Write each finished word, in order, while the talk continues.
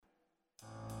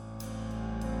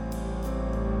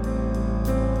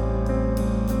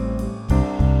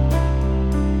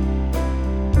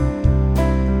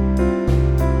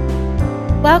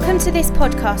Welcome to this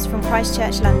podcast from Christ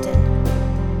Church London.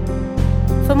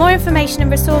 For more information and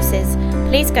resources,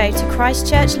 please go to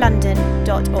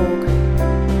christchurchlondon.org.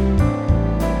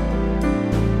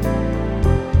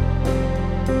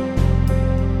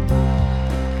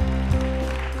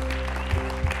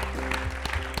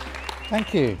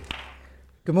 Thank you.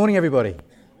 Good morning, everybody.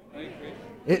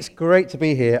 It's great to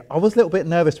be here. I was a little bit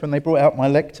nervous when they brought out my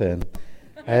lectern.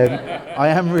 I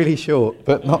am really short,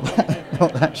 but not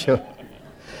that short.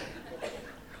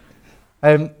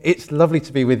 It's lovely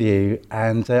to be with you,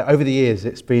 and over the years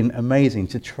it's been amazing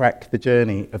to track the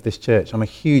journey of this church. I'm a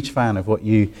huge fan of what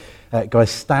you guys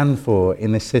stand for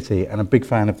in this city, and a big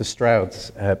fan of the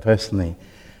Strouds personally.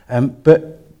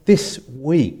 But this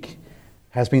week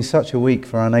has been such a week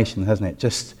for our nation, hasn't it?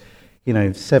 Just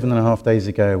 7.5 days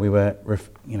ago we were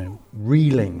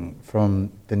reeling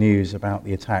from the news about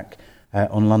the attack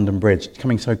on London Bridge,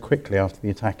 coming so quickly after the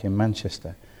attack in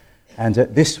Manchester. And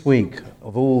this week,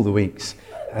 of all the weeks,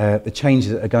 the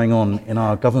changes that are going on in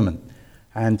our government.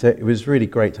 And it was really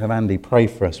great to have Andy pray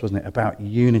for us, wasn't it, about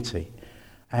unity.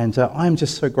 And I'm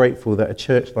just so grateful that a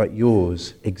church like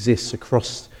yours exists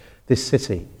across this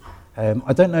city.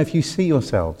 I don't know if you see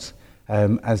yourselves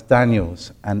as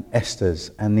Daniels and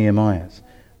Esthers and Nehemiahs,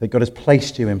 that God has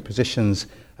placed you in positions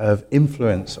of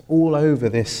influence all over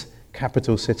this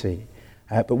capital city.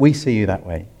 But we see you that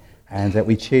way. And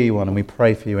we cheer you on and we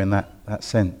pray for you in that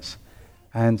sense.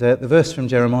 And the verse from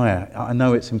Jeremiah, I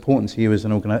know it's important to you as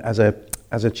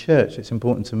a church, it's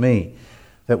important to me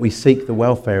that we seek the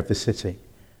welfare of the city.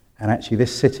 And actually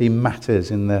this city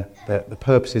matters in the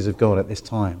purposes of God at this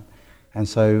time. And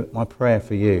so my prayer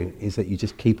for you is that you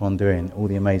just keep on doing all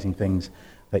the amazing things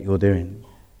that you're doing.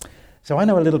 So I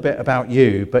know a little bit about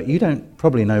you, but you don't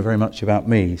probably know very much about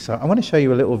me. So I want to show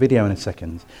you a little video in a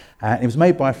second. It was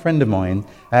made by a friend of mine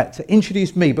to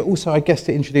introduce me, but also I guess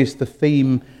to introduce the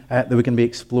theme that we're going to be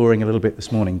exploring a little bit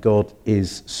this morning. God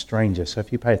is stranger. So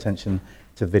if you pay attention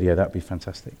to the video, that'd be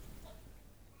fantastic.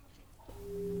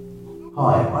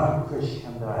 Hi, I'm Krish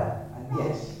Kandayan, and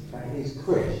yes, that is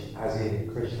Krish, as in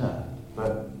Krishna.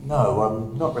 But no,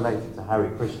 I'm not related to Hare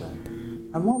Krishna.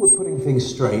 And while we're putting things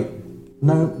straight,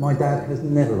 no, my dad has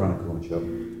never run a corner shop.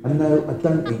 And no, I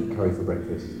don't eat curry for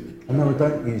breakfast. And no, I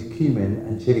don't use cumin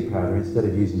and chili powder instead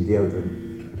of using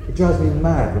deodorant. It drives me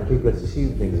mad when people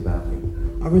assume things about me.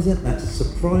 I resent that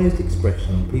surprised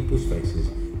expression on people's faces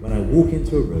when I walk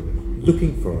into a room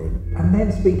looking foreign and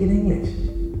then speak in English.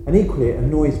 And equally it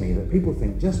annoys me that people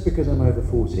think just because I'm over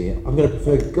 40, I'm going to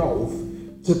prefer golf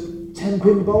to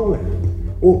 10-pin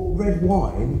bowling or red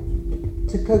wine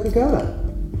to Coca-Cola.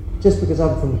 Just because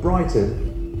I'm from Brighton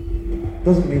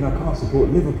doesn't mean I can't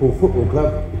support Liverpool Football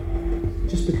Club.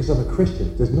 Just because I'm a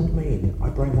Christian does not mean I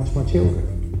brainwash my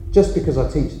children. Just because I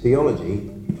teach theology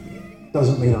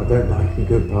doesn't mean I don't like a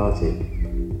good party.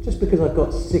 Just because I've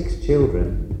got 6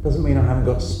 children doesn't mean I haven't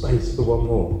got space for one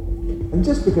more. And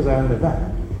just because I own a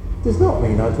van does not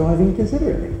mean I drive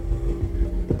inconsiderately.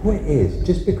 The point is,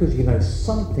 just because you know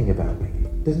something about me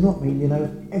does not mean you know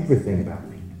everything about me.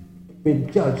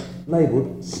 Being judged,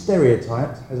 labelled,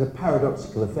 stereotyped has a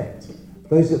paradoxical effect.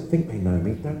 Those that think they know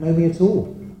me don't know me at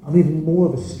all. I'm even more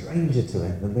of a stranger to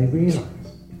them than they realise.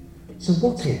 So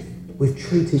what if we've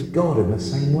treated God in the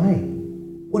same way?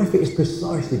 What if it is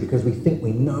precisely because we think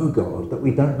we know God that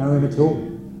we don't know him at all?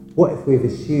 What if we've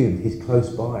assumed he's close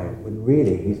by when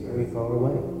really he's very far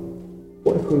away?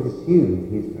 What if we've assumed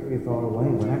he's very far away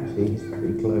when actually he's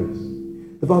very close?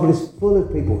 The Bible is full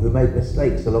of people who made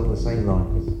mistakes along the same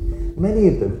lines. Many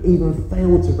of them even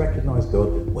failed to recognise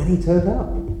God when he turned up.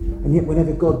 And yet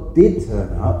whenever God did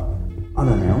turn up,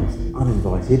 unannounced,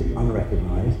 uninvited,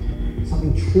 unrecognised,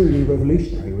 something truly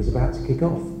revolutionary was about to kick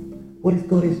off. What if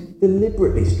God is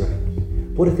deliberately strange?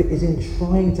 What if it is in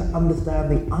trying to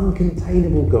understand the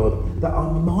uncontainable God that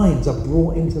our minds are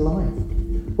brought into life?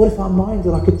 What if our minds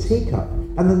are like a teacup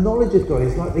and the knowledge of God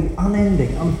is like the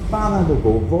unending,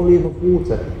 unfathomable volume of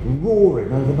water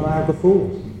roaring over Niagara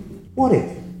Falls? What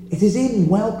if it is in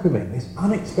welcoming this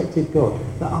unexpected God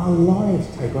that our lives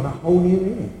take on a whole new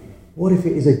meaning? What if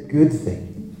it is a good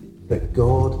thing that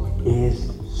God is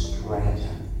stranger?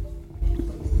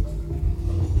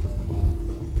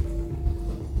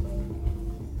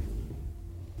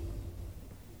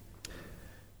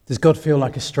 Does God feel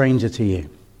like a stranger to you?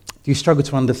 Do you struggle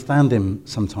to understand him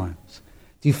sometimes?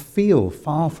 Do you feel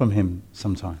far from him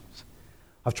sometimes?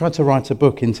 I've tried to write a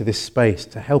book into this space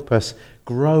to help us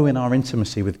grow in our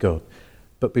intimacy with God,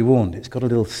 but be warned, it's got a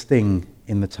little sting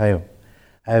in the tail.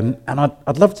 And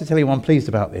I'd love to tell you I'm pleased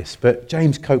about this, but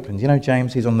James Copeland, you know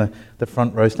James, he's on the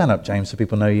front row. Stand up, James, so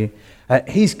people know you.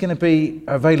 He's going to be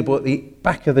available at the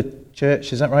back of the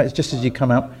church, is that right? It's just as you come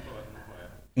out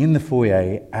in the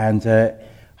foyer. And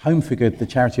Home for Good, the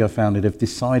charity I founded, have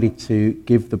decided to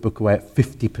give the book away at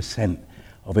 50%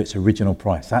 of its original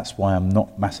price. That's why I'm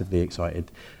not massively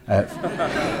excited.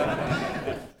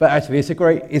 But actually,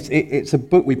 it's a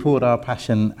book we poured our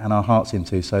passion and our hearts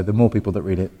into, so the more people that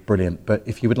read it, brilliant. But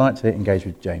if you would like to engage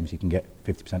with James, you can get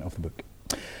 50% off the book.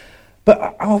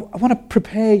 But I want to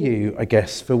prepare you, I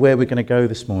guess, for where we're going to go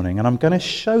this morning, and I'm going to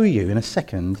show you in a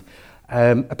second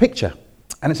a picture.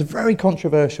 And it's a very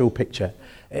controversial picture.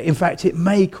 In fact, it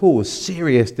may cause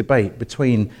serious debate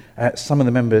between some of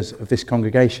the members of this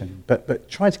congregation, but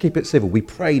try to keep it civil. We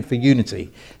prayed for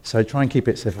unity, so try and keep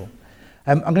it civil.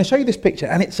 I'm going to show you this picture,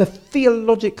 and it's a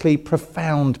theologically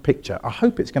profound picture. I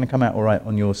hope it's going to come out all right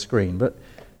on your screen, but do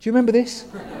you remember this?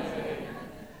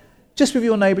 Just with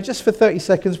your neighbour, just for 30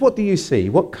 seconds, what do you see?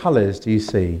 What colours do you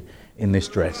see in this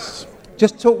dress?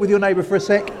 Just talk with your neighbour for a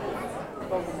sec.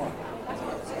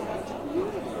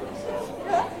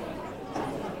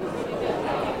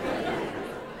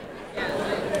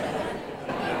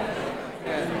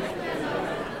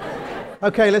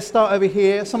 Okay, let's start over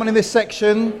here. Someone in this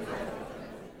section.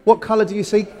 What colour do you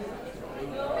see?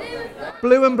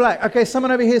 Blue and black. Okay,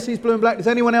 someone over here sees blue and black. Does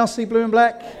anyone else see blue and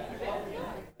black?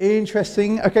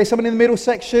 Interesting. Okay, someone in the middle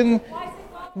section.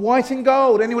 White and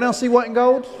gold. Anyone else see white and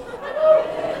gold?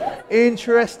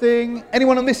 Interesting.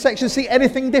 Anyone on this section see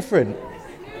anything different?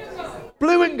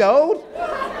 Blue and gold?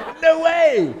 No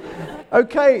way!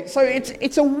 Okay, so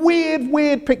it's a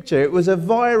weird picture. It was a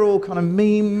viral kind of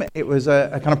meme. It was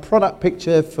a kind of product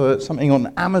picture for something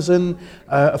on Amazon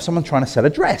of someone trying to sell a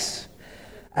dress.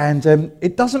 And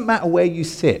it doesn't matter where you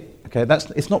sit. Okay,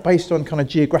 it's not based on kind of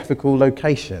geographical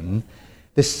location.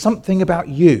 There's something about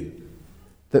you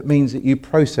that means that you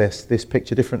process this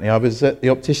picture differently. I was at the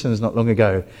opticians not long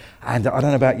ago, and I don't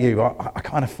know about you, I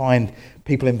kind of find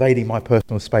people invading my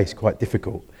personal space quite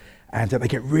difficult. And they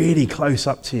get really close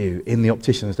up to you in the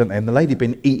opticians, don't they? And the lady had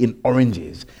been eating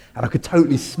oranges, and I could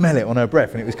totally smell it on her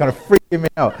breath, and it was kind of freaking me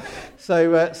out.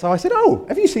 So I said, "Oh,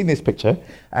 have you seen this picture?"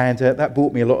 And that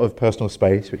bought me a lot of personal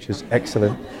space, which was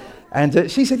excellent.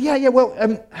 And she said, "Yeah. Well,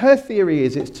 her theory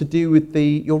is it's to do with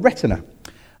your retina,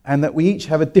 and that we each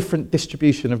have a different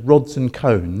distribution of rods and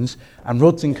cones, and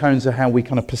rods and cones are how we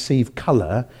kind of perceive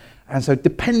colour. And so,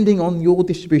 depending on your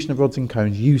distribution of rods and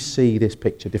cones, you see this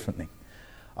picture differently."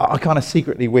 I kind of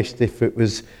secretly wished if it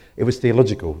was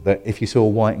theological, that if you saw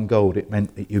white and gold, it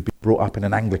meant that you'd be brought up in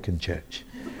an Anglican church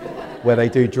where they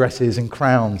do dresses and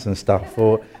crowns and stuff.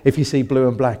 Or if you see blue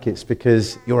and black, it's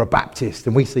because you're a Baptist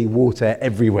and we see water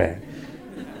everywhere.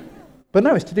 But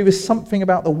no, it's to do with something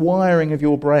about the wiring of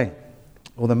your brain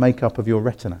or the makeup of your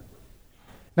retina.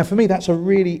 Now, for me, that's a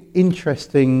really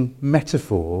interesting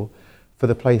metaphor for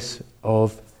the place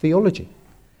of theology.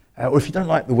 Or if you don't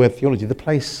like the word theology, the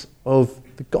place of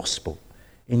the gospel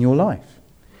in your life.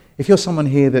 If you're someone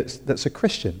here that's a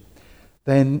Christian,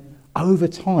 then over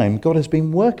time God has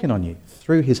been working on you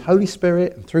through his Holy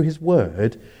Spirit and through his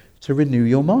word to renew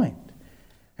your mind.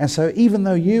 And so even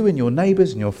though you and your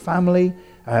neighbours and your family,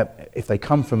 if they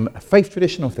come from a faith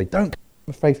tradition or if they don't come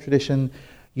from a faith tradition,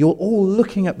 you're all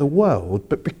looking at the world,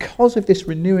 but because of this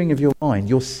renewing of your mind,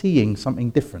 you're seeing something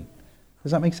different.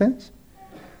 Does that make sense?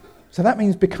 So that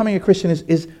means becoming a Christian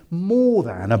is more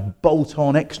than a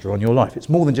bolt-on extra on your life. It's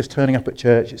more than just turning up at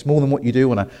church. It's more than what you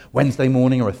do on a Wednesday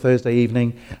morning or a Thursday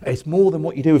evening. It's more than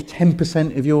what you do with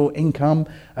 10% of your income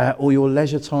or your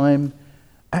leisure time.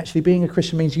 Actually, being a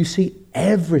Christian means you see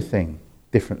everything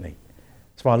differently.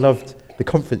 That's why I loved the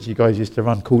conference you guys used to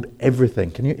run called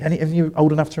Everything. Any of you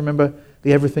old enough to remember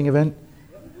the Everything event?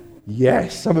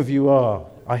 Yes, some of you are.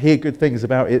 I hear good things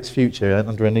about its future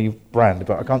under a new brand,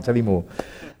 but I can't tell you more.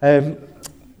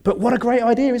 But what a great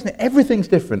idea, isn't it? Everything's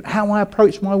different. How I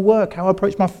approach my work, how I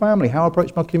approach my family, how I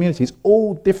approach my community is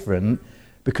all different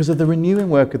because of the renewing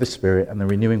work of the Spirit and the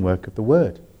renewing work of the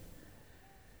Word.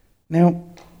 Now,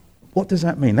 what does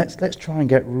that mean? Let's try and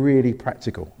get really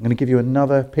practical. I'm going to give you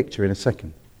another picture in a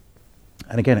second.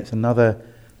 And again, it's another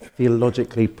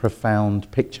theologically profound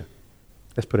picture.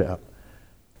 Let's put it up.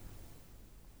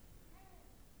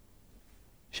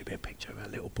 Should be a picture of a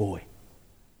little boy.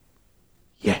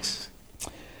 Yes.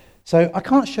 So I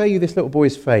can't show you this little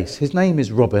boy's face. His name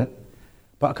is Robert,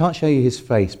 but I can't show you his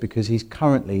face because he's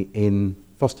currently in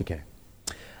foster care.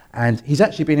 And he's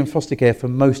actually been in foster care for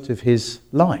most of his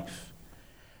life.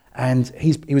 And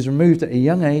he was removed at a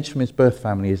young age from his birth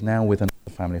family, is now with another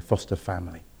family, a foster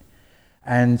family.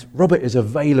 And Robert is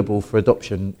available for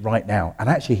adoption right now. And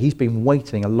actually, he's been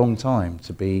waiting a long time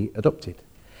to be adopted.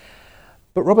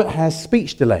 But Robert has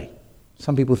speech delay.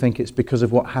 Some people think it's because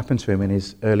of what happened to him in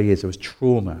his early years. There was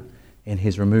trauma in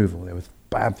his removal. There was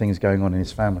bad things going on in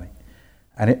his family.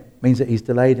 And it means that he's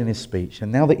delayed in his speech.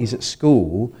 And now that he's at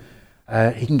school,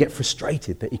 he can get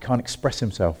frustrated that he can't express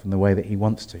himself in the way that he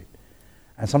wants to.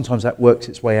 And sometimes that works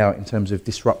its way out in terms of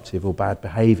disruptive or bad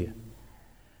behaviour.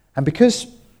 And because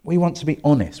we want to be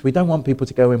honest, we don't want people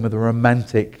to go in with a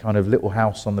romantic kind of Little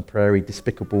House on the Prairie,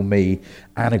 Despicable Me,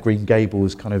 Anne of Green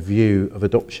Gables kind of view of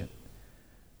adoption.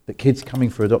 That kids coming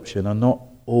for adoption are not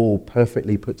all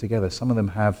perfectly put together. Some of them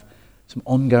have some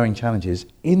ongoing challenges.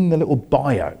 In the little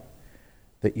bio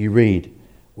that you read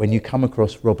when you come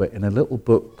across Robert in a little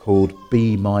book called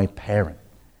Be My Parent.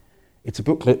 It's a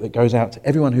booklet that goes out to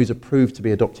everyone who's approved to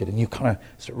be adopted, and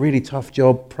it's a really tough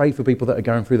job. Pray for people that are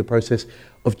going through the process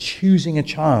of choosing a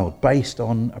child based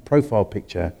on a profile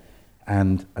picture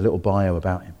and a little bio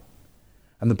about him.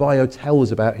 And the bio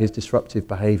tells about his disruptive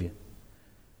behaviour.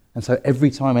 And so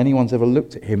every time anyone's ever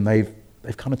looked at him, they've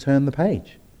kind of turned the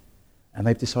page. And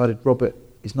they've decided Robert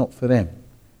is not for them.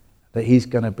 That he's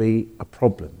going to be a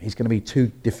problem. He's going to be too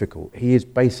difficult. He is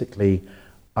basically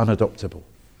unadoptable.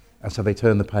 And so they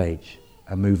turn the page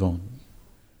and move on.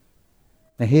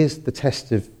 Now here's the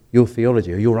test of your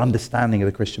theology or your understanding of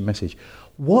the Christian message.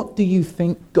 What do you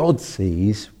think God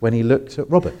sees when he looks at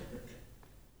Robert?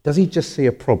 Does he just see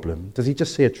a problem? Does he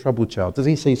just see a troubled child? Does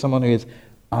he see someone who is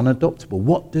unadoptable?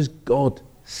 What does God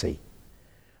see?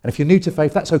 And if you're new to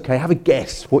faith, that's okay. Have a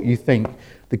guess what you think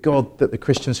the God that the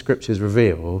Christian scriptures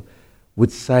reveal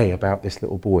would say about this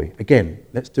little boy. Again,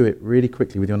 let's do it really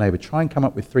quickly with your neighbour. Try and come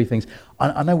up with three things.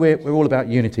 I know we're all about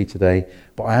unity today,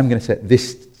 but I am going to set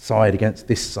this side against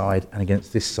this side and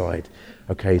against this side.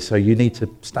 Okay, so you need to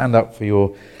stand up for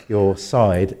your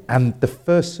side. And the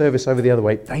first service over the other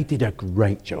way, they did a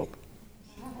great job.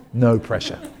 No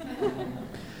pressure.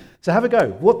 So have a go.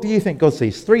 What do you think God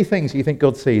sees? Three things you think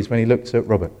God sees when he looks at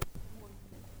Robert.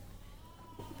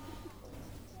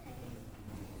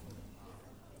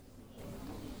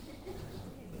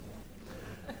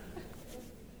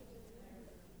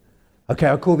 Okay,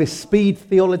 I'll call this speed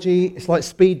theology. It's like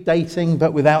speed dating,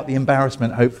 but without the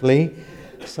embarrassment, hopefully.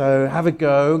 So have a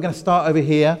go. I'm going to start over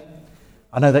here.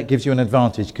 I know that gives you an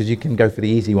advantage because you can go for the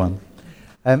easy one.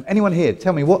 Anyone here,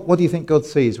 tell me, what do you think God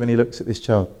sees when he looks at this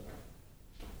child?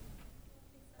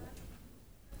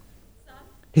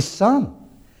 His son.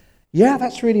 Yeah,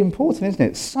 that's really important, isn't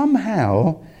it?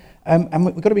 Somehow, and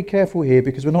we've got to be careful here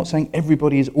because we're not saying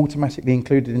everybody is automatically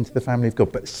included into the family of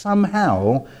God, but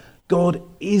somehow God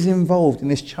is involved in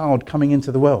this child coming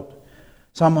into the world.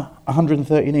 Psalm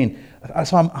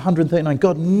 139,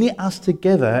 God knit us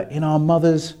together in our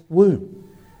mother's womb.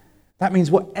 That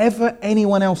means whatever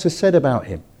anyone else has said about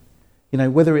him,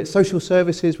 whether it's social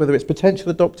services, whether it's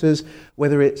potential adopters,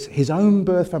 whether it's his own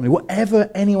birth family,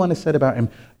 whatever anyone has said about him,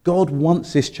 God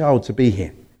wants this child to be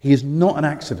here. He is not an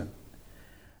accident.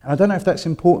 And I don't know if that's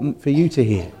important for you to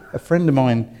hear. A friend of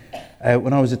mine,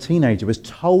 when I was a teenager, was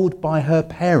told by her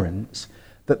parents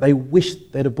that they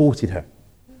wished they'd aborted her.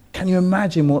 Can you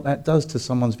imagine what that does to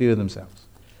someone's view of themselves?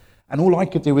 And all I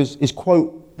could do is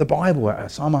quote the Bible,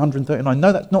 Psalm 139.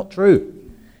 No, that's not true.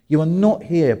 You are not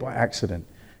here by accident.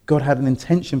 God had an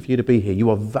intention for you to be here.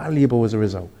 You are valuable as a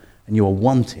result, and you are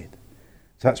wanted.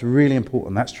 So that's really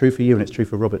important. That's true for you, and it's true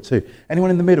for Robert too.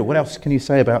 Anyone in the middle, what else can you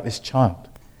say about this child?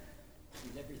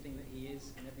 He's everything that he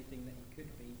is and everything that he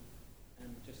could be,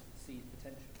 and just sees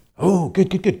potential. Oh,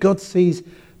 good. God sees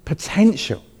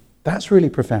potential. That's really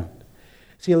profound.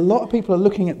 See, a lot of people are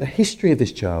looking at the history of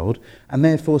this child and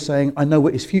therefore saying, I know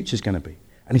what his future's going to be,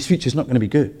 and his future's not going to be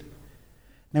good.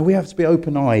 Now, we have to be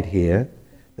open-eyed here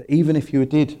that even if you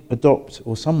did adopt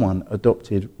or someone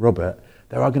adopted Robert,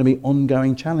 there are going to be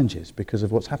ongoing challenges because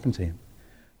of what's happened to him.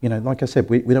 Like I said,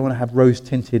 we don't want to have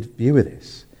rose-tinted view of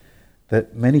this,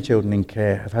 that many children in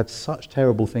care have had such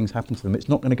terrible things happen to them. It's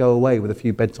not going to go away with a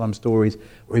few bedtime stories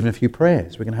or even a few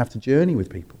prayers. We're going to have to journey with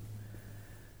people.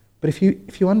 But if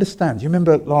you understand, do you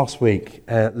remember last week,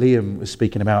 Liam was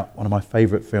speaking about one of my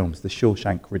favourite films, The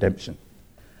Shawshank Redemption.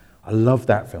 I love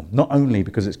that film, not only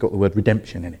because it's got the word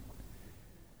redemption in it,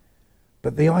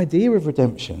 but the idea of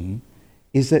redemption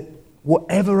is that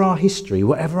whatever our history,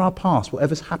 whatever our past,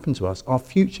 whatever's happened to us, our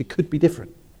future could be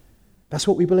different. That's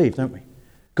what we believe, don't we?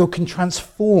 God can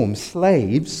transform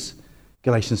slaves,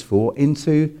 Galatians 4,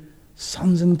 into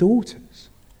sons and daughters.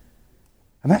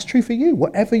 And that's true for you.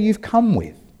 Whatever you've come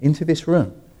with into this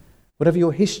room, whatever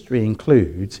your history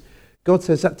includes, God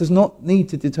says that does not need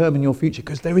to determine your future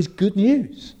because there is good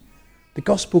news. The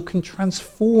gospel can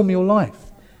transform your life.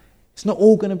 It's not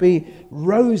all going to be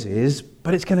roses,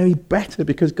 but it's going to be better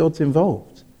because God's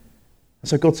involved. And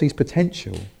so God sees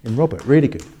potential in Robert. Really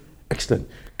good. Excellent.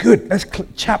 Good. Let's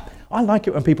chap. I like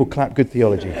it when people clap good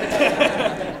theology.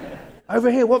 Over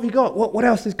here, what have you got? What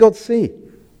else does God see? Have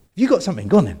you got something?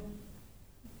 Go on then.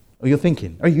 Oh, you're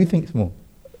thinking. Oh, you think more.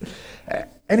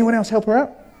 Anyone else help her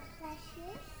out?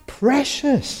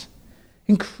 Precious.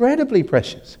 Incredibly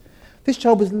precious. This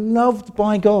child was loved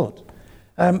by God.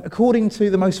 According to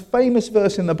the most famous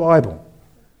verse in the Bible,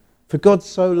 for God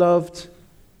so loved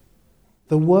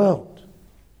the world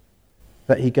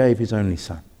that he gave his only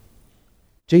son.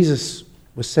 Jesus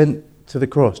was sent to the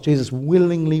cross. Jesus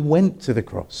willingly went to the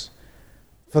cross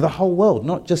for the whole world,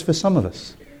 not just for some of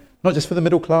us. Not just for the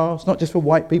middle class, not just for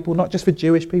white people, not just for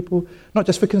Jewish people, not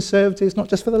just for conservatives, not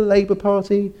just for the Labour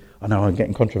Party. I know I'm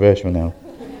getting controversial now.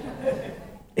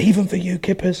 Even for you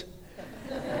kippers.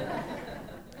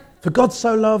 For God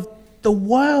so loved the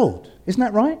world. Isn't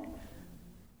that right?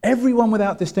 Everyone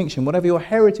without distinction, whatever your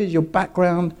heritage, your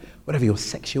background, whatever your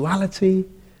sexuality,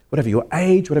 whatever your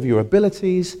age, whatever your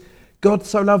abilities, God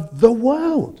so loved the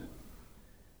world.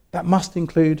 That must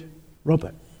include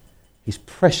Robert. He's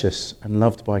precious and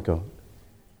loved by God.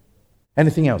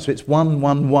 Anything else? So it's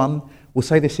 1-1-1. We'll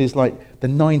say this is like the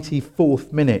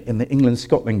 94th minute in the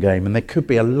England-Scotland game, and there could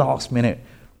be a last-minute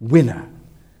winner.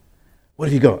 What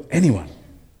have you got? Anyone?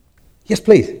 Yes,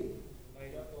 please.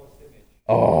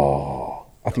 Oh,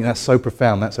 I think that's so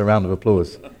profound. That's a round of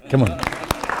applause. Come on.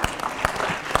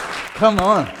 Come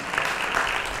on.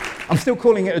 I'm still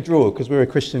calling it a draw because we're a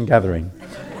Christian gathering.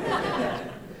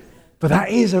 But that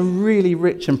is a really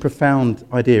rich and profound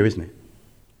idea, isn't it?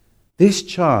 This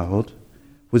child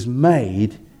was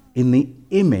made in the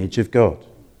image of God.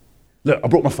 Look, I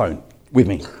brought my phone with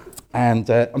me, and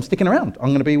I'm sticking around. I'm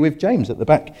going to be with James at the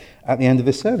back at the end of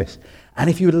this service. And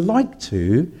if you would like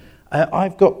to,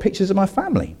 I've got pictures of my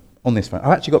family on this phone.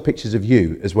 I've actually got pictures of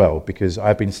you as well, because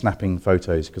I've been snapping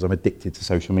photos because I'm addicted to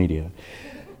social media.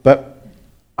 But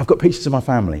I've got pictures of my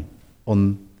family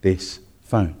on this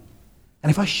phone. And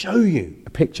if I show you a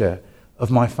picture of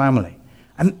my family,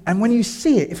 and when you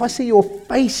see it, if I see your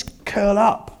face curl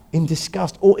up in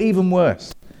disgust, or even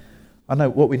worse, I know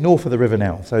what we're north of the river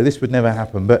now, so this would never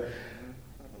happen, but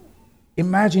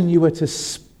imagine you were to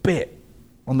spit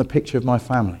on the picture of my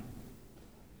family.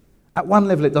 At one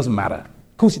level, it doesn't matter.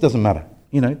 Of course it doesn't matter.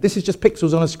 You know, this is just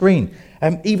pixels on a screen.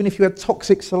 Even if you had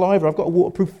toxic saliva, I've got a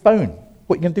waterproof phone.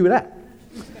 What are you going to do with that?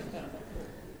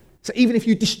 So even if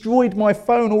you destroyed my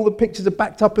phone, all the pictures are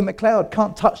backed up in the cloud.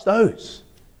 Can't touch those.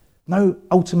 No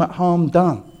ultimate harm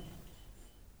done.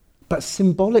 But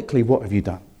symbolically, what have you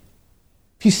done?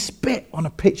 If you spit on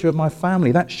a picture of my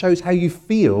family, that shows how you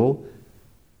feel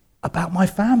about my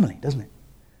family, doesn't it?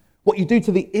 What you do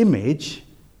to the image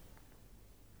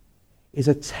is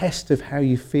a test of how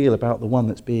you feel about the one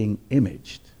that's being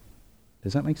imaged.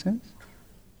 Does that make sense?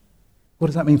 What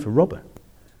does that mean for Robert?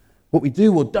 What we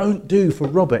do or don't do for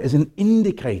Robert is an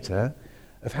indicator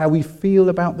of how we feel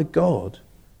about the God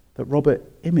that Robert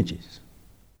images.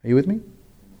 Are you with me?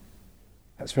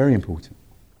 That's very important.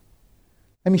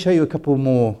 Let me show you a couple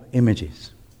more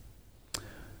images.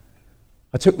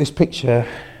 I took this picture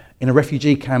in a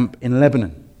refugee camp in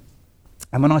Lebanon.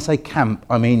 And when I say camp,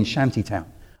 I mean shantytown,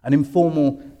 an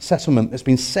informal settlement that's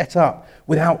been set up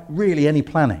without really any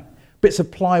planning. Bits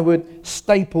of plywood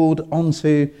stapled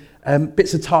onto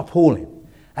bits of tarpaulin.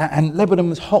 And Lebanon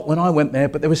was hot when I went there,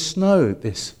 but there was snow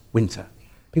this winter.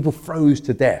 People froze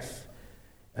to death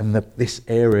in this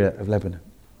area of Lebanon.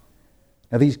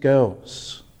 Now these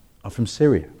girls are from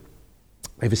Syria.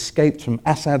 They've escaped from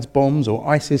Assad's bombs or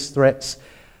ISIS threats,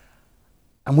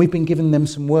 and we've been giving them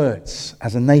some words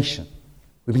as a nation.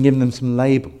 We've been giving them some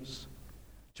labels.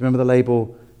 Do you remember the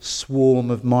label swarm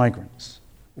of migrants,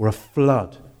 or a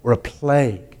flood, or a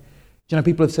plague? Do you know,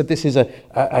 people have said this is a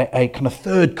kind of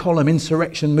third column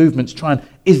insurrection movement to try and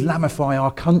Islamify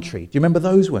our country. Do you remember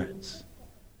those words?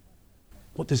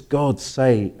 What does God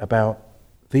say about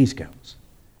these girls?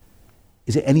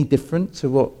 Is it any different to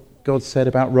what God said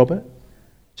about Robert?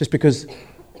 Just because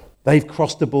they've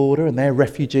crossed the border and they're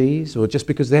refugees, or just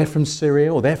because they're from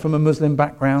Syria or they're from a Muslim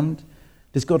background,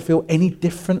 does God feel any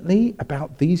differently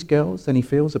about these girls than he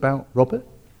feels about Robert?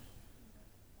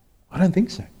 I don't think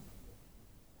so.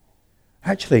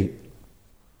 Actually,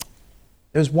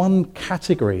 there's one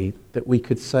category that we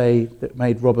could say that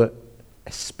made Robert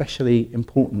especially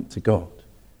important to God.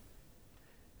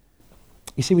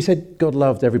 You see, we said God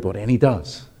loved everybody, and he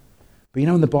does. But you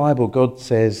know, in the Bible, God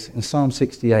says in Psalm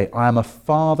 68, I am a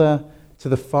father to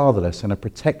the fatherless and a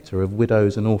protector of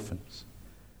widows and orphans.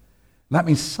 And that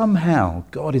means somehow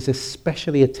God is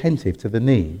especially attentive to the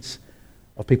needs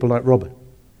of people like Robert,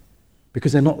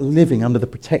 because they're not living under the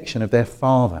protection of their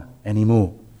father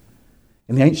anymore.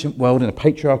 In the ancient world, in a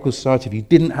patriarchal society, if you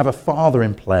didn't have a father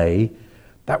in play,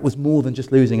 that was more than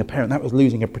just losing a parent. That was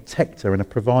losing a protector and a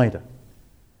provider.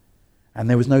 And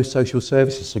there was no social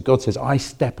services. So God says, I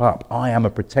step up. I am a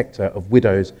protector of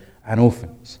widows and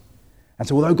orphans. And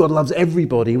so although God loves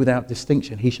everybody without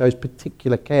distinction, he shows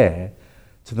particular care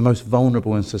to the most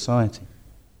vulnerable in society.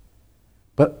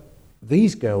 But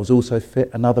these girls also fit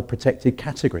another protected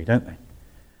category, don't they?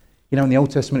 You know, in the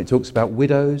Old Testament, it talks about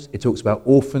widows, it talks about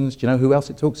orphans. Do you know who else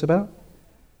it talks about?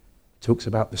 It talks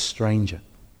about the stranger.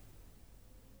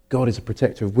 God is a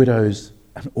protector of widows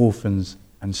and orphans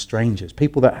and strangers,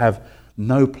 people that have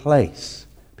no place,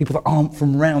 people that aren't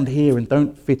from round here and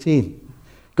don't fit in.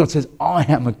 God says, I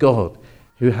am a God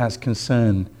who has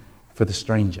concern for the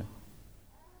stranger.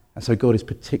 And so God is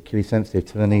particularly sensitive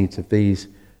to the needs of these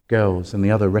girls and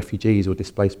the other refugees or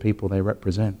displaced people they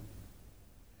represent.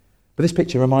 But this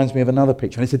picture reminds me of another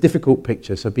picture, and it's a difficult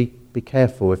picture, so be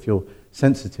careful if you're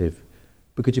sensitive.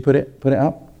 But could you put it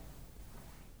up?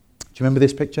 Do you remember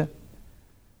this picture?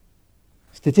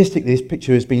 Statistically, this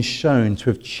picture has been shown to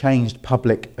have changed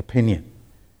public opinion.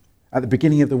 At the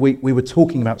beginning of the week, we were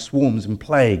talking about swarms and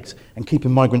plagues and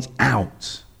keeping migrants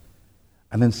out.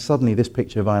 And then suddenly this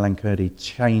picture of Aylan Kurdi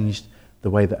changed the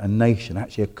way that a nation,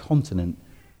 actually a continent,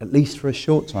 at least for a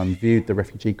short time, viewed the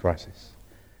refugee crisis.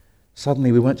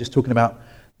 Suddenly we weren't just talking about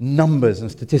numbers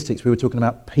and statistics, we were talking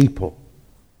about people.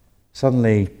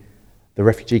 Suddenly the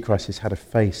refugee crisis had a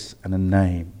face and a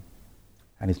name,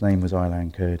 and his name was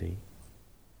Aylan Kurdi.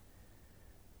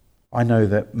 I know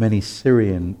that many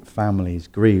Syrian families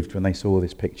grieved when they saw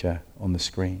this picture on the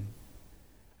screen,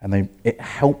 and it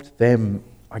helped them,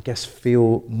 I guess,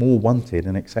 feel more wanted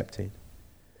and accepted.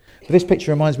 But this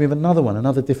picture reminds me of another one,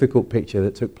 another difficult picture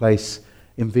that took place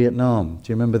in Vietnam.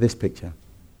 Do you remember this picture?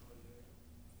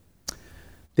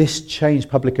 This changed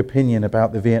public opinion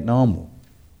about the Vietnam War.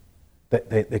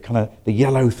 The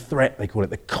yellow threat, they call it,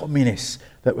 the communists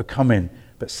that were coming.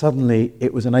 But suddenly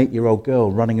it was an 8-year-old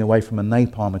girl running away from a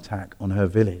napalm attack on her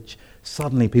village.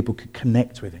 Suddenly people could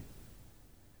connect with it.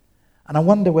 And I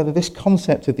wonder whether this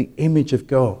concept of the image of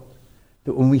God,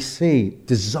 that when we see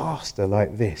disaster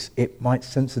like this, it might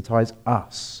sensitize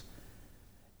us,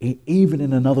 even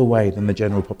in another way than the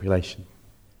general population.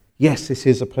 Yes, this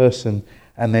is a person,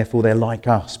 and therefore they're like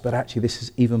us, but actually this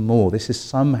is even more. This is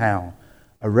somehow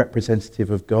a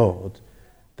representative of God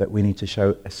that we need to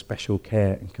show a special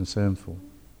care and concern for.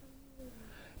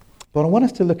 But I want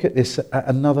us to look at this at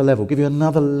another level, give you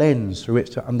another lens through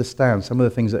which to understand some of the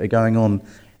things that are going on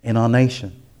in our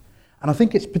nation. And I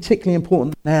think it's particularly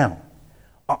important now.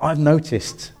 I've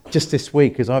noticed just this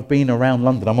week, as I've been around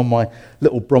London, I'm on my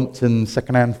little Brompton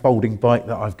second-hand folding bike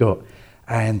that I've got,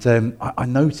 and I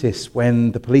notice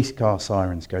when the police car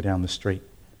sirens go down the street.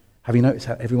 Have you noticed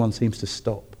how everyone seems to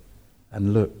stop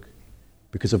and look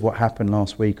because of what happened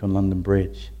last week on London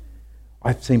Bridge?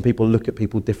 I've seen people look at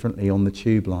people differently on the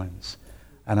tube lines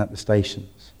and at the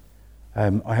stations.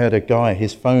 I heard a guy,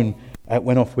 his phone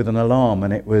went off with an alarm,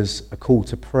 and it was a call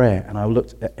to prayer, and I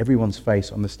looked at everyone's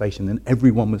face on the station and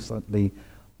everyone was slightly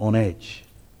on edge.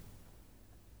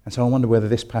 And so I wonder whether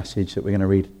this passage that we're going to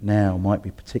read now might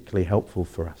be particularly helpful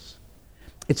for us.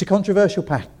 It's a controversial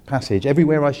passage.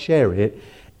 Everywhere I share it,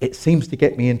 it seems to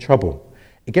get me in trouble.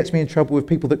 It gets me in trouble with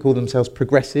people that call themselves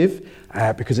progressive,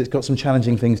 because it's got some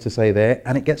challenging things to say there,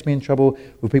 and it gets me in trouble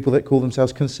with people that call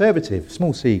themselves conservative,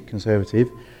 small c conservative,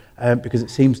 because it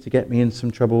seems to get me in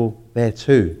some trouble there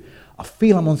too. I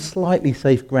feel I'm on slightly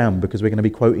safe ground because we're going to be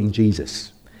quoting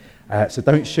Jesus. So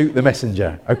don't shoot the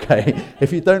messenger, okay?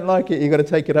 If you don't like it, you've got to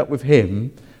take it up with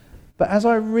him. But as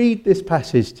I read this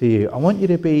passage to you, I want you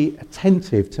to be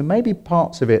attentive to maybe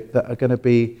parts of it that are going to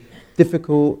be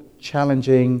difficult,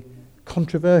 challenging,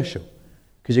 controversial,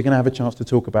 because you're going to have a chance to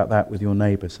talk about that with your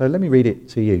neighbour. So let me read it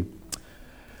to you.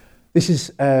 This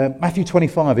is Matthew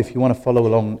 25, if you want to follow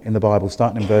along in the Bible,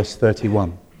 starting in verse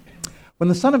 31. When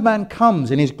the Son of Man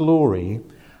comes in his glory,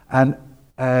 when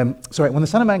the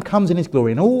Son of Man comes in his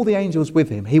glory and all the angels with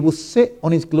him, he will sit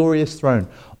on his glorious throne.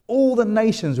 All the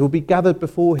nations will be gathered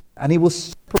before him, and he will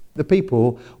separate the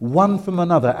people one from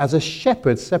another, as a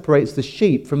shepherd separates the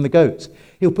sheep from the goats.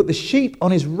 He'll put the sheep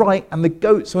on his right and the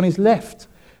goats on his left.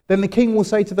 Then the king will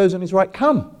say to those on his right,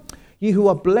 "Come, you who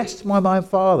are blessed by my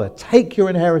Father, take your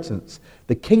inheritance,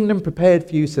 the kingdom prepared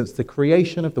for you since the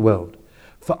creation of the world.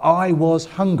 For I was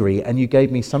hungry, and you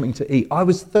gave me something to eat. I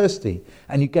was thirsty,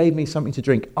 and you gave me something to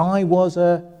drink. I was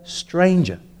a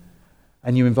stranger,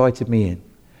 and you invited me in.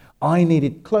 I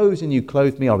needed clothes, and you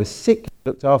clothed me. I was sick, and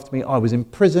you looked after me. I was in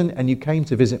prison, and you came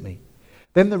to visit me."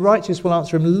 Then the righteous will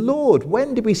answer him, Lord,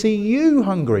 when did we see you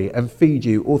hungry and feed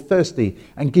you, or thirsty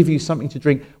and give you something to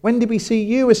drink? When did we see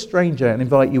you a stranger and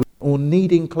invite you, or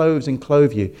needing clothes and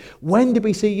clothe you? When did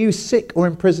we see you sick or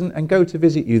in prison and go to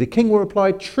visit you? The king will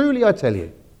reply, truly I tell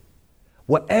you,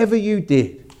 whatever you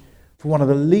did for one of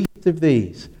the least of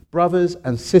these, brothers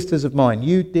and sisters of mine,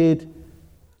 you did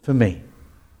for me.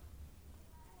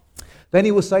 Then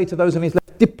he will say to those on his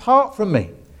left, depart from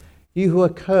me, you who are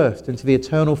cursed, into the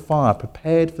eternal fire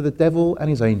prepared for the devil and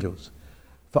his angels.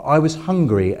 For I was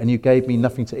hungry and you gave me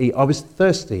nothing to eat. I was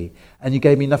thirsty and you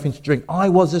gave me nothing to drink. I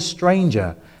was a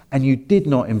stranger and you did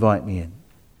not invite me in.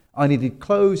 I needed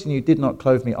clothes and you did not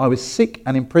clothe me. I was sick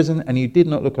and in prison and you did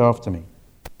not look after me.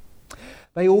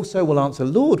 They also will answer,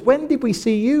 Lord, when did we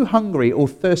see you hungry or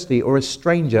thirsty or a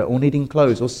stranger or needing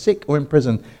clothes or sick or in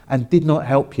prison and did not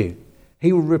help you?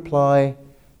 He will reply,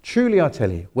 truly I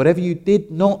tell you, whatever you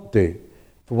did not do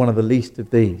for one of the least of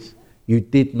these, you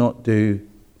did not do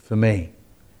for me.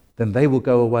 Then they will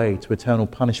go away to eternal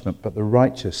punishment, but the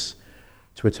righteous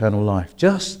to eternal life.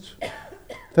 Just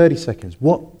 30 seconds.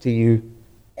 What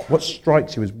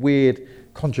strikes you as weird,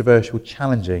 controversial,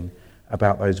 challenging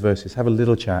about those verses? Have a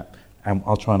little chat and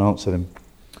I'll try and answer them.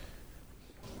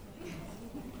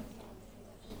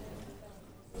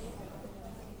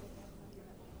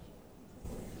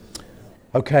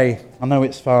 Okay, I know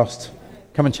it's fast.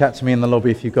 Come and chat to me in the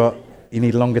lobby if you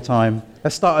need longer time.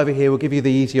 Let's start over here. We'll give you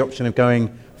the easy option of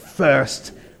going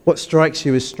first. What strikes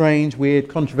you as strange, weird,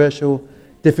 controversial,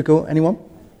 difficult? Anyone?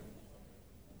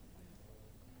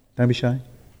 Don't be shy.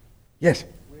 Yes?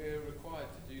 We're required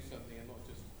to do something and not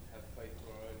just have faith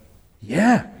for our own.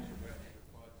 Yeah.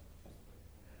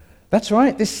 That's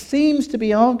right. This seems to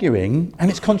be arguing, and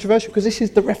it's controversial because this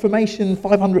is the Reformation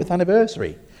 500th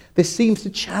anniversary. This seems to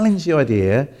challenge the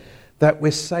idea that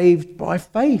we're saved by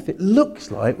faith. It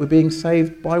looks like we're being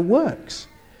saved by works.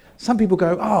 Some people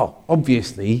go, oh,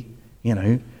 obviously,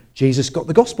 Jesus got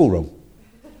the gospel wrong.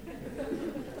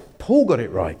 Paul got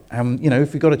it right.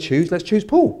 If we've got to choose, let's choose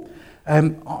Paul.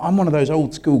 I'm one of those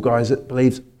old school guys that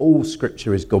believes all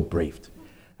scripture is God-breathed,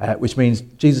 which means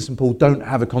Jesus and Paul don't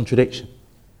have a contradiction.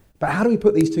 But how do we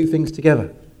put these two things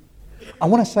together? I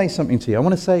want to say something to you. I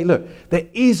want to say, look, there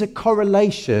is a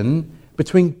correlation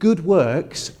between good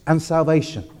works and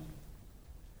salvation.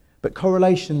 But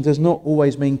correlation does not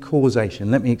always mean causation.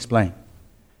 Let me explain.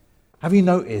 Have you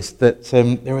noticed that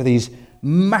there are these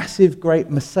massive,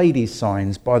 great Mercedes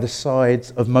signs by the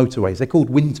sides of motorways? They're called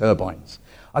wind turbines.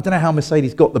 I don't know how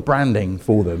Mercedes got the branding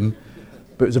for them,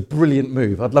 but it was a brilliant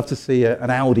move. I'd love to see an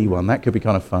Audi one. That could be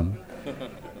kind of fun.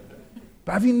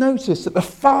 But have you noticed that the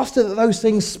faster that those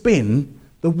things spin,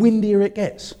 the windier it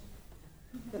gets?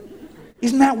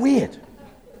 Isn't that weird?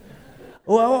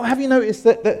 Well, have you noticed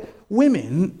that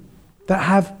women that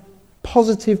have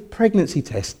positive pregnancy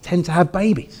tests tend to have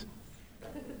babies?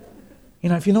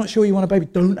 If you're not sure you want a baby,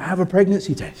 don't have a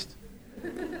pregnancy test.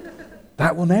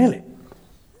 That will nail it.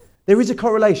 There is a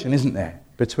correlation, isn't there,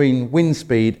 between wind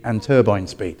speed and turbine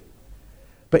speed.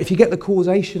 But if you get the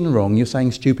causation wrong, you're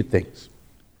saying stupid things.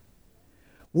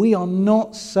 We are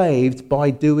not saved by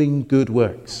doing good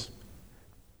works.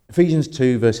 Ephesians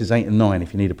 2, verses 8 and 9,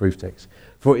 if you need a proof text.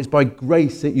 For it is by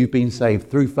grace that you've been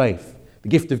saved, through faith, the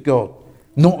gift of God,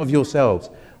 not of yourselves,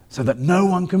 so that no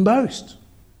one can boast.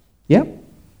 Yeah?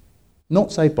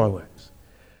 Not saved by works.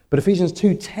 But Ephesians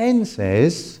 2:10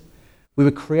 says, we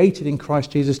were created in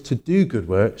Christ Jesus to do good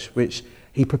works, which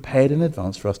he prepared in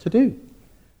advance for us to do.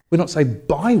 We're not saved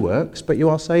by works, but you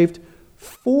are saved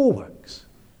for works.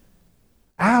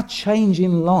 Our change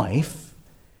in life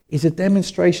is a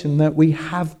demonstration that we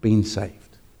have been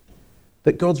saved,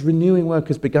 that God's renewing work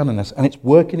has begun in us and it's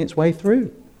working its way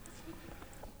through.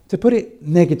 To put it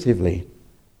negatively,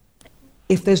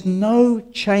 if there's no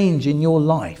change in your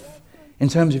life in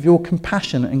terms of your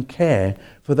compassion and care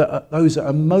for those that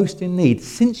are most in need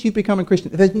since you've become a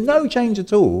Christian, if there's no change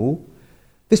at all,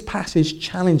 this passage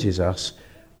challenges us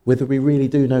whether we really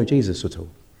do know Jesus at all.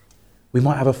 We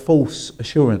might have a false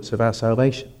assurance of our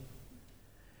salvation.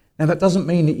 Now, that doesn't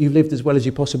mean that you've lived as well as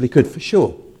you possibly could, for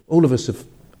sure. All of us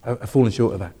have fallen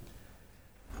short of that.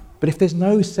 But if there's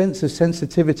no sense of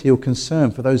sensitivity or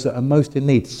concern for those that are most in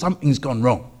need, something's gone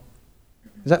wrong.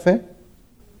 Is that fair?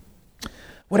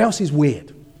 What else is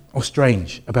weird or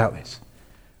strange about this?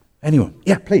 Anyone?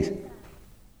 Yeah, please.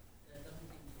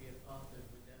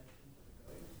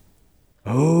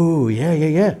 Oh,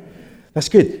 yeah. That's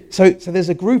good. So there's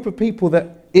a group of people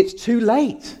that it's too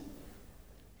late,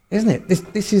 isn't it?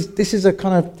 This is a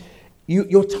kind of,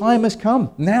 your time has come.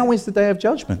 Now is the day of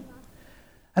judgment.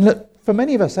 And look, for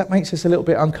many of us, that makes us a little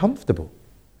bit uncomfortable.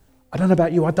 I don't know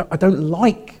about you, I don't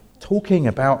like talking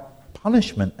about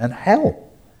punishment and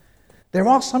hell. There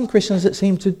are some Christians that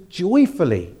seem to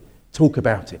joyfully talk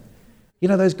about it. You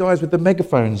know, those guys with the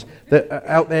megaphones that are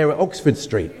out there at Oxford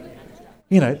Street.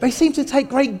 You know, they seem to take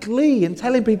great glee in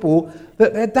telling people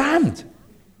that they're damned.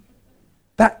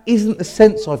 That isn't the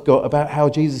sense I've got about how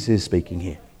Jesus is speaking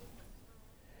here.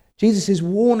 Jesus is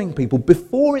warning people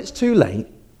before it's too late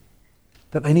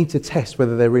that they need to test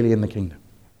whether they're really in the kingdom.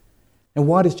 And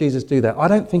why does Jesus do that? I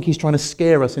don't think he's trying to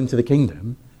scare us into the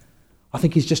kingdom. I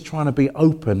think he's just trying to be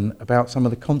open about some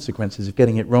of the consequences of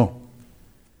getting it wrong.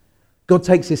 God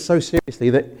takes this so seriously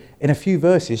that in a few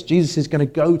verses, Jesus is going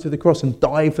to go to the cross and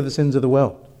die for the sins of the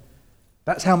world.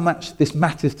 That's how much this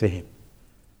matters to him.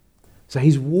 So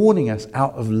he's warning us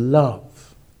out of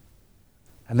love.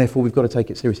 And therefore we've got to take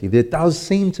it seriously. There does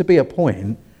seem to be a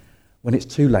point when it's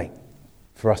too late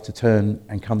for us to turn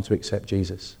and come to accept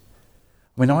Jesus.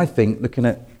 I mean, I think, looking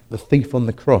at the thief on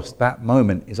the cross, that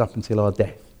moment is up until our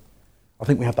death. I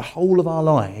think we have the whole of our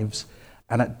lives,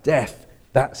 and at death,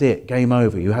 that's it, game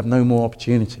over. You have no more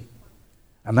opportunity.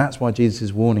 And that's why Jesus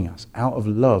is warning us, out of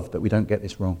love, that we don't get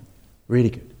this wrong. Really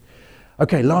good.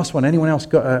 Okay, last one. Anyone else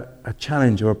got a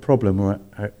challenge or a problem or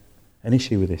an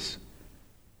issue with this?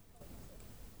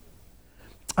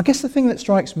 I guess the thing that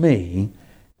strikes me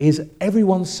is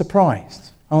everyone's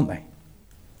surprised, aren't they?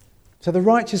 So the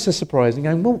righteous are surprised and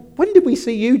going, well, when did we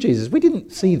see you, Jesus? We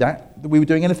didn't see that we were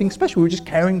doing anything special. We were just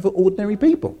caring for ordinary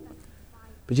people.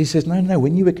 But Jesus says, no,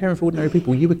 when you were caring for ordinary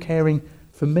people, you were caring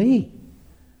for me.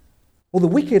 Well, the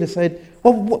wicked have said,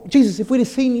 well, Jesus, if we'd have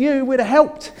seen you, we'd have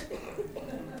helped.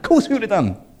 Of course we would have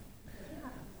done.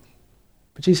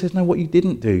 But Jesus says, no, what you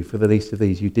didn't do for the least of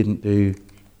these, you didn't do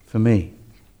for me.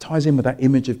 Ties in with that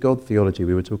image of God theology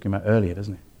we were talking about earlier,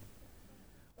 doesn't it?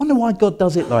 Wonder why God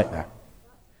does it like that.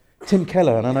 Tim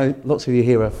Keller, and I know lots of you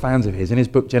here are fans of his, in his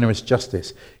book Generous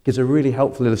Justice, gives a really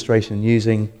helpful illustration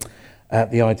using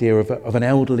the idea of an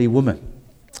elderly woman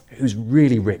who's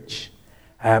really rich,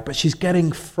 but she's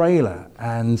getting frailer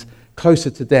and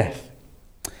closer to death.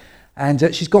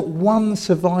 And she's got one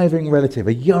surviving relative,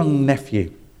 a young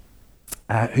nephew,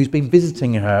 who's been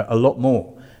visiting her a lot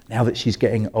more now that she's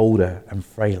getting older and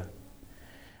frailer.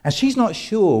 And she's not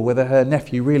sure whether her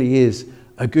nephew really is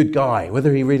a good guy,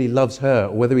 whether he really loves her,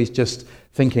 or whether he's just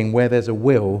thinking where there's a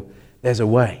will, there's a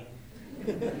way.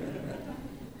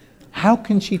 How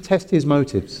can she test his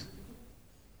motives?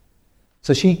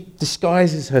 So she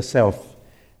disguises herself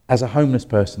as a homeless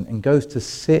person and goes to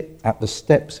sit at the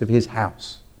steps of his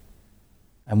house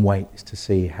and waits to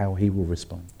see how he will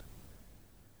respond.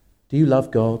 Do you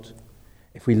love God?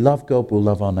 If we love God, we'll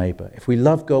love our neighbour. If we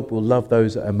love God, we'll love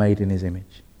those that are made in his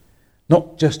image.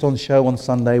 Not just on show on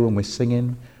Sunday when we're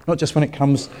singing, not just when it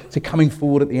comes to coming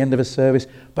forward at the end of a service,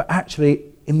 but actually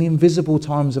in the invisible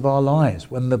times of our lives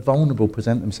when the vulnerable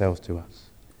present themselves to us.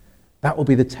 That will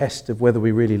be the test of whether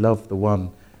we really love the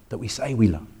one that we say we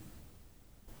love.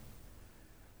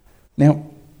 Now,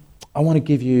 I want to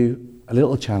give you a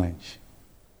little challenge.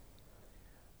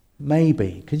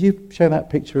 Maybe, could you show that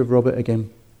picture of Robert again?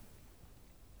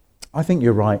 I think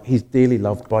you're right. He's dearly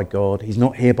loved by God. He's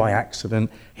not here by accident.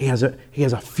 He has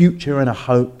a future and a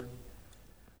hope.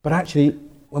 But actually,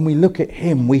 when we look at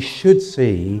him, we should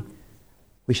see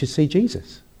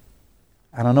Jesus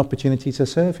and an opportunity to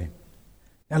serve him.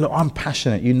 Now look, I'm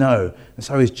passionate, you know, and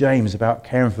so is James, about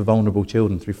caring for vulnerable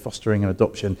children through fostering and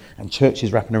adoption and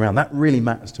churches wrapping around. That really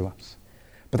matters to us.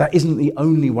 But that isn't the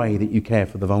only way that you care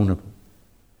for the vulnerable.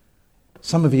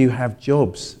 Some of you have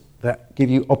jobs that give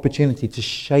you opportunity to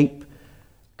shape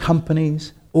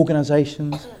companies,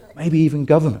 organisations, maybe even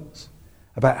governments,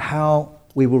 about how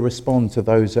we will respond to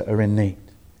those that are in need.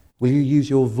 Will you use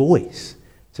your voice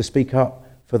to speak up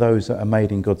for those that are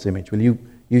made in God's image? Will you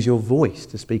use your voice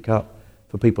to speak up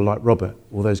for people like Robert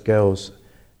or those girls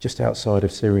just outside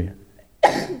of Syria?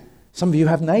 Some of you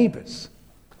have neighbours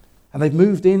and they've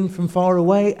moved in from far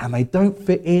away and they don't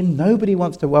fit in. Nobody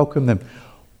wants to welcome them.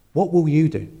 What will you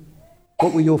do?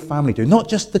 What will your family do? Not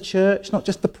just the church, not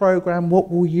just the programme.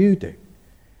 What will you do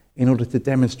in order to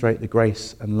demonstrate the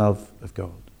grace and love of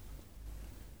God?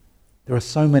 There are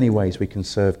so many ways we can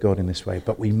serve God in this way,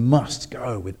 but we must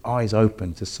go with eyes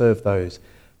open to serve those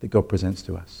that God presents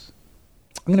to us.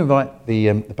 I'm going to invite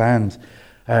the band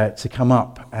to come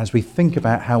up as we think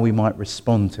about how we might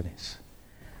respond to this.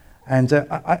 And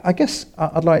I guess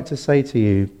I'd like to say to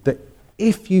you that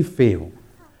if you feel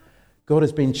God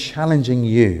has been challenging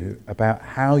you about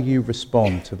how you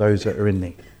respond to those that are in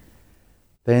need,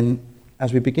 then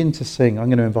as we begin to sing, I'm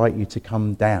going to invite you to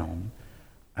come down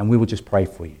and we will just pray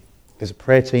for you. There's a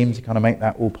prayer team to kind of make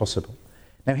that all possible.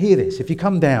 Now hear this, if you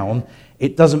come down,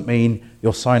 it doesn't mean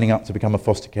you're signing up to become a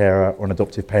foster carer or an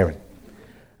adoptive parent.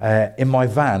 In my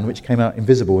van, which came out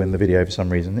invisible in the video for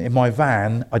some reason, in my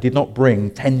van, I did not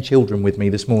bring 10 children with me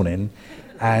this morning,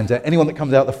 and anyone that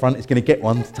comes out the front is going to get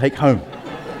one to take home.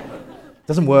 It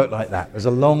doesn't work like that. There's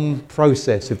a long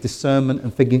process of discernment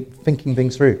and thinking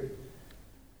things through.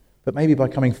 But maybe by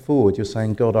coming forward, you're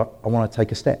saying, God, I want to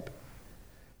take a step.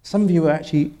 Some of you are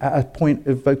actually at a point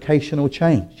of vocational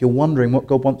change. You're wondering what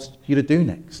God wants you to do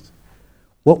next.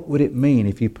 What would it mean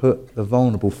if you put the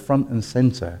vulnerable front and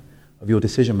centre of your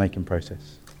decision-making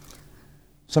process?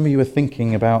 Some of you are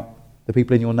thinking about the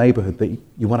people in your neighbourhood that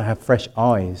you want to have fresh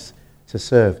eyes to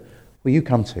serve. Will you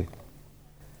come to?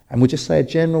 And we'll just say a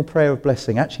general prayer of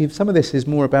blessing. Actually, some of this is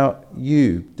more about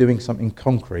you doing something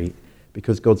concrete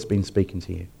because God's been speaking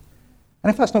to you. And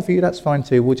if that's not for you, that's fine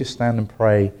too. We'll just stand and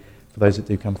pray for those that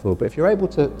do come forward. But if you're able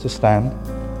to stand,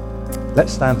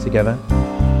 let's stand together.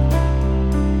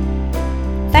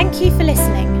 Thank you for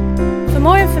listening. For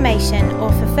more information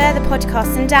or for further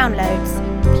podcasts and downloads,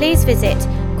 please visit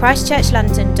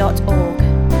christchurchlondon.org.